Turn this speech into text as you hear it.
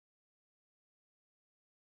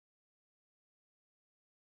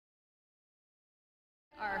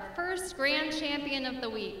Our first grand champion of the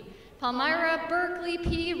week, Palmyra Berkeley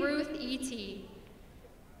P. Ruth E.T.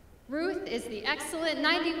 Ruth is the excellent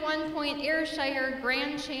 91-point Ayrshire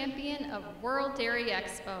Grand Champion of World Dairy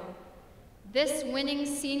Expo. This winning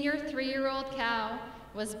senior 3-year-old cow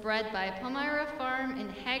was bred by Palmyra Farm in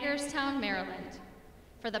Hagerstown, Maryland.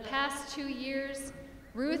 For the past 2 years,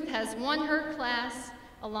 Ruth has won her class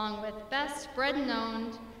along with Best Bred and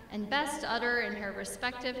Owned and Best Udder in her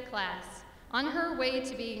respective class, on her way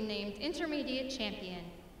to being named Intermediate Champion.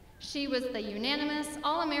 She was the unanimous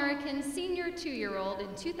All-American Senior 2-year-old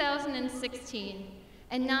in 2016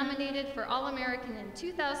 and nominated for All-American in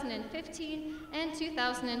 2015 and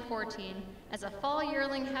 2014 as a fall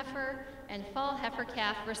yearling heifer and fall heifer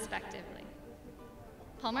calf, respectively.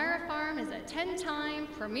 Palmyra Farm is a 10-time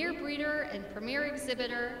premier breeder and premier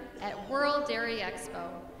exhibitor at World Dairy Expo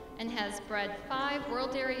and has bred 5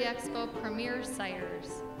 World Dairy Expo premier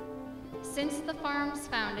sires. Since the farm's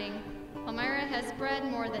founding, Palmyra has bred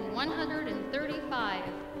more than 135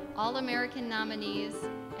 All-American nominees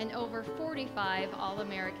and over 45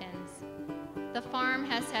 All-Americans. The farm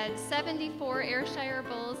has had 74 Ayrshire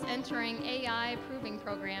bulls entering AI proving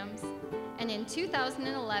programs, and in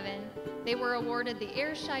 2011, they were awarded the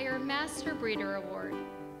Ayrshire Master Breeder Award.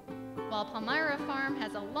 While Palmyra Farm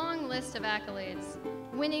has a long list of accolades,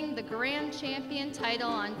 winning the Grand Champion title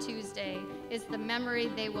on Tuesday is the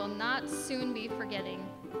memory they will not soon be forgetting.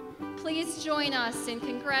 Please join us in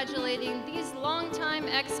congratulating these longtime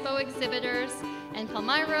Expo exhibitors and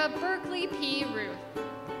Palmyra Berkeley P. Ruth.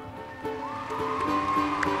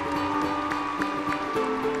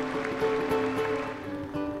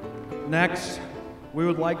 Next, we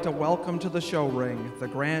would like to welcome to the show ring the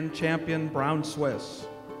Grand Champion Brown Swiss.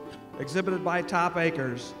 Exhibited by Top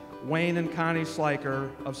Acres, Wayne and Connie Sliker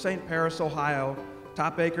of St. Paris, Ohio,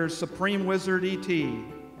 Top Acres Supreme Wizard E.T.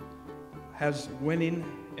 has winning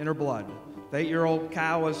in her blood. The 8-year-old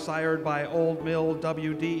cow is sired by Old Mill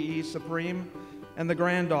WDE Supreme and the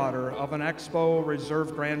granddaughter of an Expo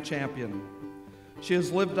Reserve Grand Champion. She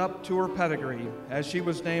has lived up to her pedigree as she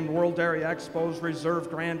was named World Dairy Expo's Reserve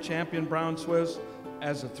Grand Champion Brown Swiss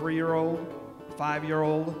as a 3-year-old,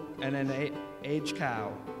 5-year-old, and an age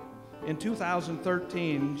cow. In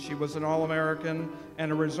 2013, she was an All-American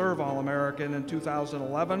and a Reserve All-American in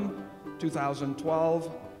 2011,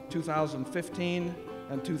 2012, 2015,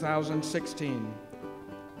 and 2016.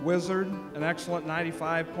 Wizard, an excellent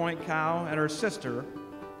 95-point cow, and her sister,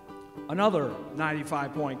 another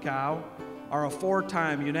 95-point cow, are a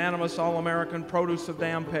 4-time unanimous All-American Produce of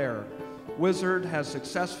Dampere. Wizard has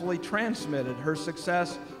successfully transmitted her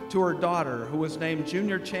success to her daughter, who was named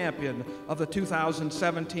Junior Champion of the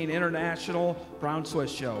 2017 International Brown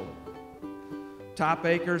Swiss Show. Top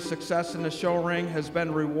Acres' success in the show ring has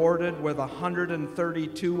been rewarded with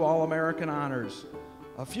 132 All-American honors.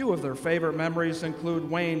 A few of their favorite memories include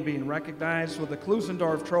Wayne being recognized with the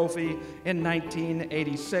Klusendorf Trophy in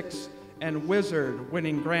 1986 and Wizard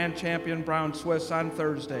winning Grand Champion Brown Swiss on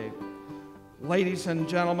Thursday. Ladies and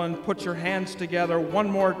gentlemen, put your hands together one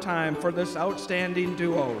more time for this outstanding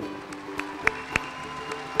duo.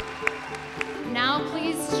 Now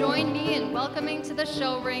please join me in welcoming to the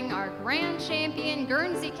show ring our Grand Champion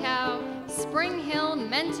Guernsey cow, Spring Hill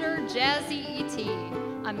Mentor Jazzy E.T.,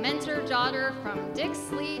 a mentor daughter from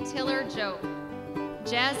Dixley Tiller Joke.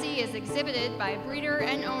 Jazzy is exhibited by breeder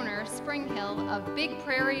and owner Spring Hill of Big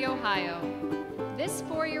Prairie, Ohio. This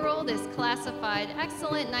 4-year-old is classified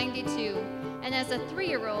Excellent 92, and as a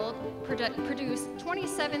 3-year-old produced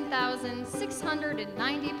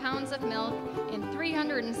 27,690 pounds of milk in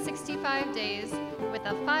 365 days with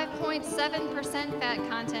a 5.7% fat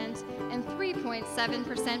content and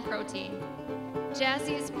 3.7% protein.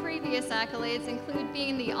 Jazzy's previous accolades include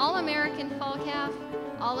being the All-American Fall Calf,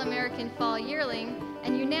 All-American Fall Yearling,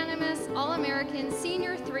 and unanimous All-American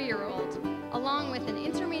Senior 3-year-old, along with an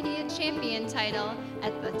Intermediate Champion title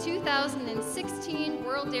at the 2016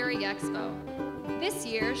 World Dairy Expo. This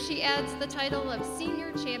year, she adds the title of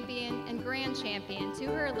Senior Champion and Grand Champion to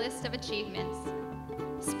her list of achievements.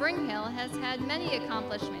 Spring Hill has had many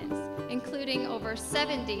accomplishments, including over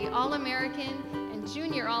 70 All-American and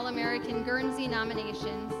Junior All-American Guernsey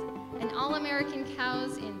nominations, and All-American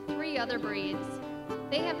cows in 3 other breeds.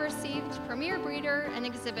 They have received Premier Breeder and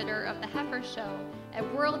Exhibitor of the Heifer Show at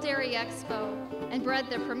World Dairy Expo and bred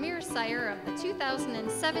the premier sire of the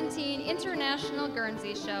 2017 International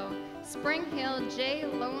Guernsey Show, Spring Hill J.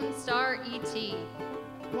 Lone Star E.T.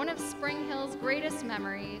 One of Spring Hill's greatest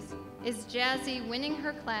memories is Jazzy winning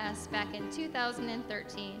her class back in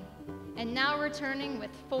 2013 and now returning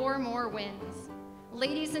with 4 more wins.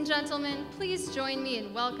 Ladies and gentlemen, please join me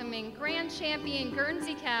in welcoming Grand Champion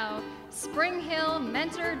Guernsey Cow, Spring Hill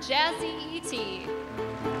Mentor Jazzy E.T.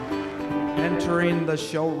 Entering the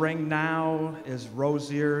show ring now is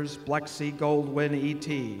Rozier's Blexy Goldwyn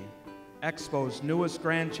E.T., Expo's newest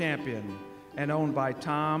grand champion, and owned by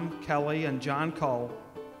Tom, Kelly, and John Cull,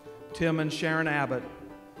 Tim and Sharon Abbott,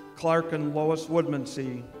 Clark and Lois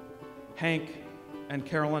Woodmansee, Hank and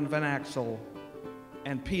Carolyn Van Axel,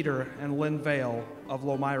 and Peter and Lynn Vale of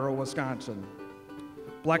Lomira, Wisconsin.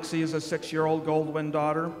 Blexy is a 6-year-old Goldwyn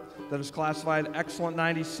daughter that is classified Excellent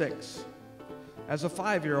 96. As a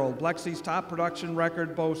 5-year-old, Blexy's top production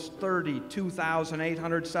record boasts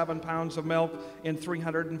 32,807 pounds of milk in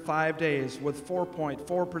 305 days with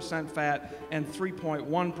 4.4% fat and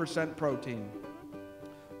 3.1% protein.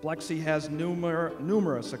 Blexy has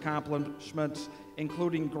numerous accomplishments,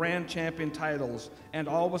 including grand champion titles and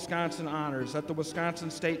all Wisconsin honors at the Wisconsin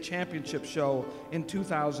State Championship Show in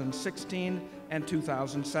 2016 and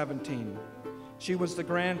 2017. She was the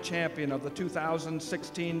grand champion of the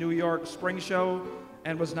 2016 New York Spring Show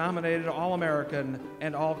and was nominated All-American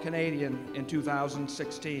and All-Canadian in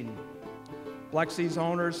 2016. Blexy's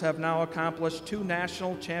owners have now accomplished 2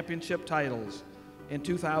 national championship titles. In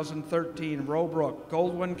 2013, Robrook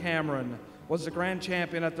Goldwyn Cameron was the grand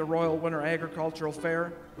champion at the Royal Winter Agricultural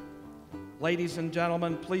Fair. Ladies and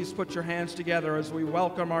gentlemen, please put your hands together as we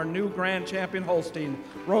welcome our new grand champion Holstein,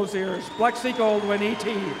 Rozier's Blexy Goldwyn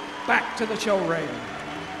E.T., back to the show ring.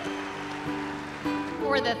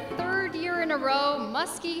 For the 3rd year in a row,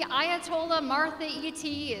 Muskie Ayatollah Martha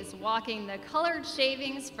E.T. is walking the colored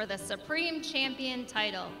shavings for the Supreme Champion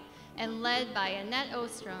title and led by Annette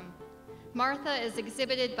Ostrom. Martha is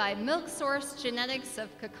exhibited by Milk Source Genetics of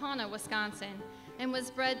Kaukauna, Wisconsin, and was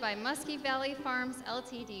bred by Muskie Valley Farms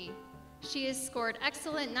Ltd. She is scored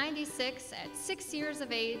Excellent 96 at 6 years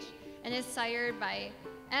of age and is sired by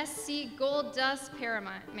SC Gold Dust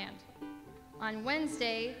Paramount. On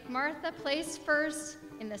Wednesday, Martha placed first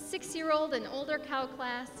in the 6-year-old and older cow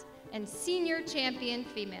class and senior champion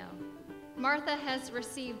female. Martha has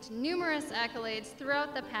received numerous accolades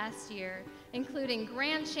throughout the past year, including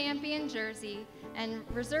Grand Champion Jersey and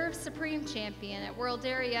Reserve Supreme Champion at World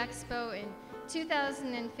Dairy Expo in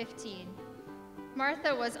 2015.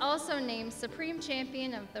 Martha was also named Supreme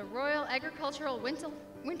Champion of the Royal Agricultural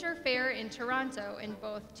Winter Fair in Toronto in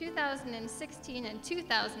both 2016 and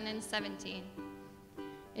 2017.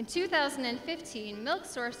 In 2015, Milk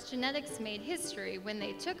Source Genetics made history when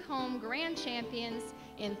they took home grand champions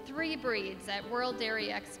in 3 breeds at World Dairy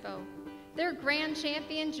Expo. Their Grand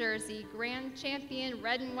Champion Jersey, Grand Champion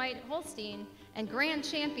Red and White Holstein, and Grand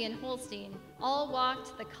Champion Holstein all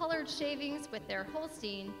walked the colored shavings, with their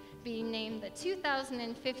Holstein being named the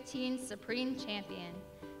 2015 Supreme Champion.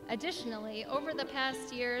 Additionally, over the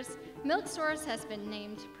past years, Milk Source has been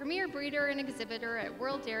named Premier Breeder and Exhibitor at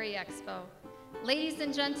World Dairy Expo. Ladies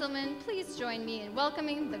and gentlemen, please join me in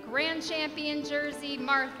welcoming the Grand Champion Jersey,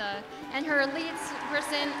 Martha, and her lead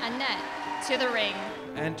person, Annette, to the ring.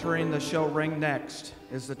 Entering the show ring next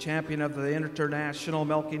is the champion of the International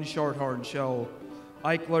Milking Shorthorn Show,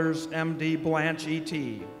 Eichler's MD Blanche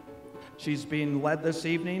E.T. She's being led this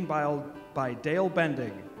evening by Dale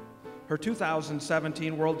Bendig. Her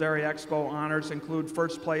 2017 World Dairy Expo honors include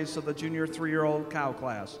first place of the junior 3-year-old cow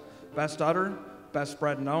class, best udder, best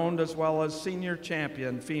bred and owned, as well as senior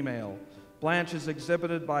champion female. Blanche is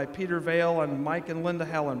exhibited by Peter Vale and Mike and Linda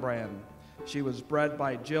Hellenbrand. She was bred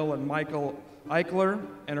by Jill and Michael Eichler,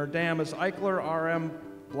 and her dam is Eichler RM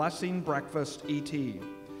Blessing Breakfast E.T.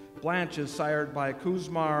 Blanche is sired by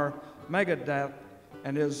Kuzmar Megadeth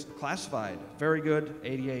and is classified Very Good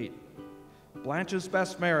 88. Blanche's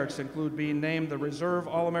best merits include being named the Reserve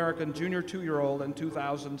All-American Junior 2-year-old in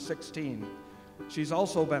 2016. She's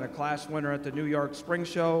also been a class winner at the New York Spring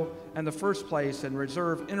Show and the first place in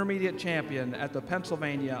Reserve Intermediate Champion at the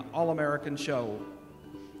Pennsylvania All-American Show.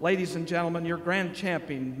 Ladies and gentlemen, your grand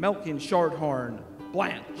champion, Milking Shorthorn,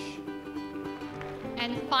 Blanche.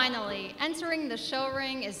 And finally, entering the show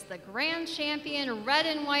ring is the grand champion Red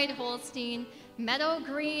and White Holstein, Meadow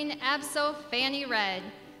Green Abso Fanny Red.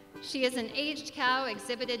 She is an aged cow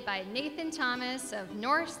exhibited by Nathan Thomas of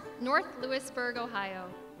North Lewisburg, Ohio.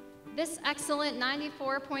 This excellent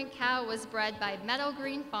 94-point cow was bred by Meadow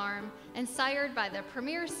Green Farm and sired by the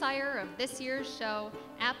premier sire of this year's show,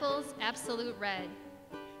 Apple's Absolute Red.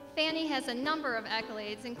 Fanny has a number of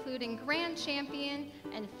accolades, including Grand Champion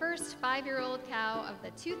and first 5-year-old cow of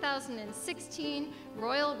the 2016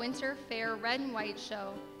 Royal Winter Fair Red and White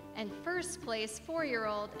Show, and first place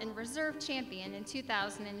 4-year-old and reserve champion in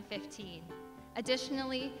 2015.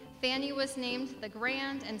 Additionally, Fanny was named the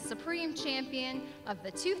Grand and Supreme Champion of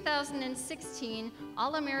the 2016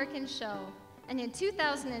 All-American Show. And in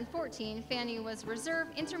 2014, Fanny was Reserve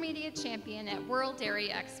Intermediate Champion at World Dairy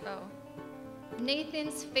Expo.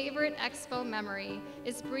 Nathan's favorite Expo memory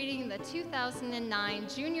is breeding the 2009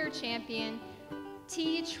 Junior Champion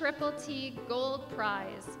T Gold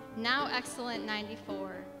Prize, now Excellent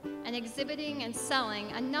 94, and exhibiting and selling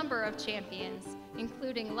a number of champions,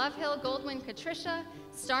 including Love Hill Goldwyn Patricia,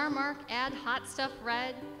 Star Mark Ad Hot Stuff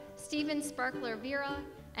Red, Steven Sparkler Vera,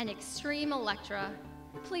 and Extreme Electra.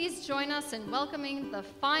 Please join us in welcoming the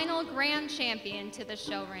final Grand Champion to the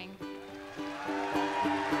show ring.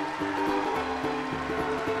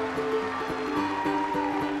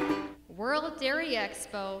 World Dairy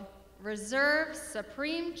Expo Reserve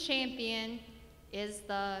Supreme Champion is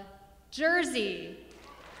the Jersey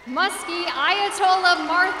Muskie Ayatollah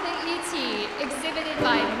Martha E.T., exhibited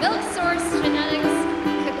by Milk Source Genetics,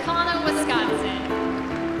 Kaukauna, Wisconsin.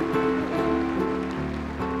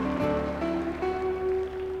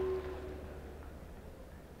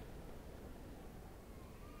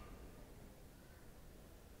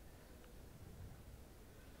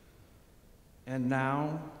 And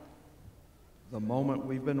now, the moment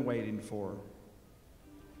we've been waiting for,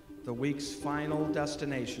 the week's final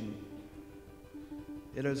destination.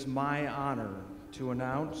 It is my honor to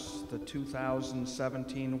announce the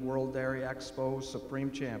 2017 World Dairy Expo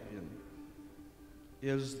Supreme Champion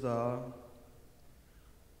is the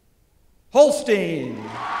Holstein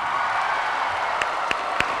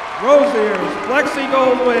Rosiers Plexi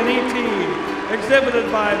Goldwyn E.T., exhibited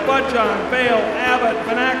by Budjon, Vale, Abbott,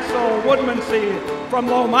 Van Axel, Woodmansee from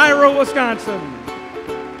Lomira, Wisconsin.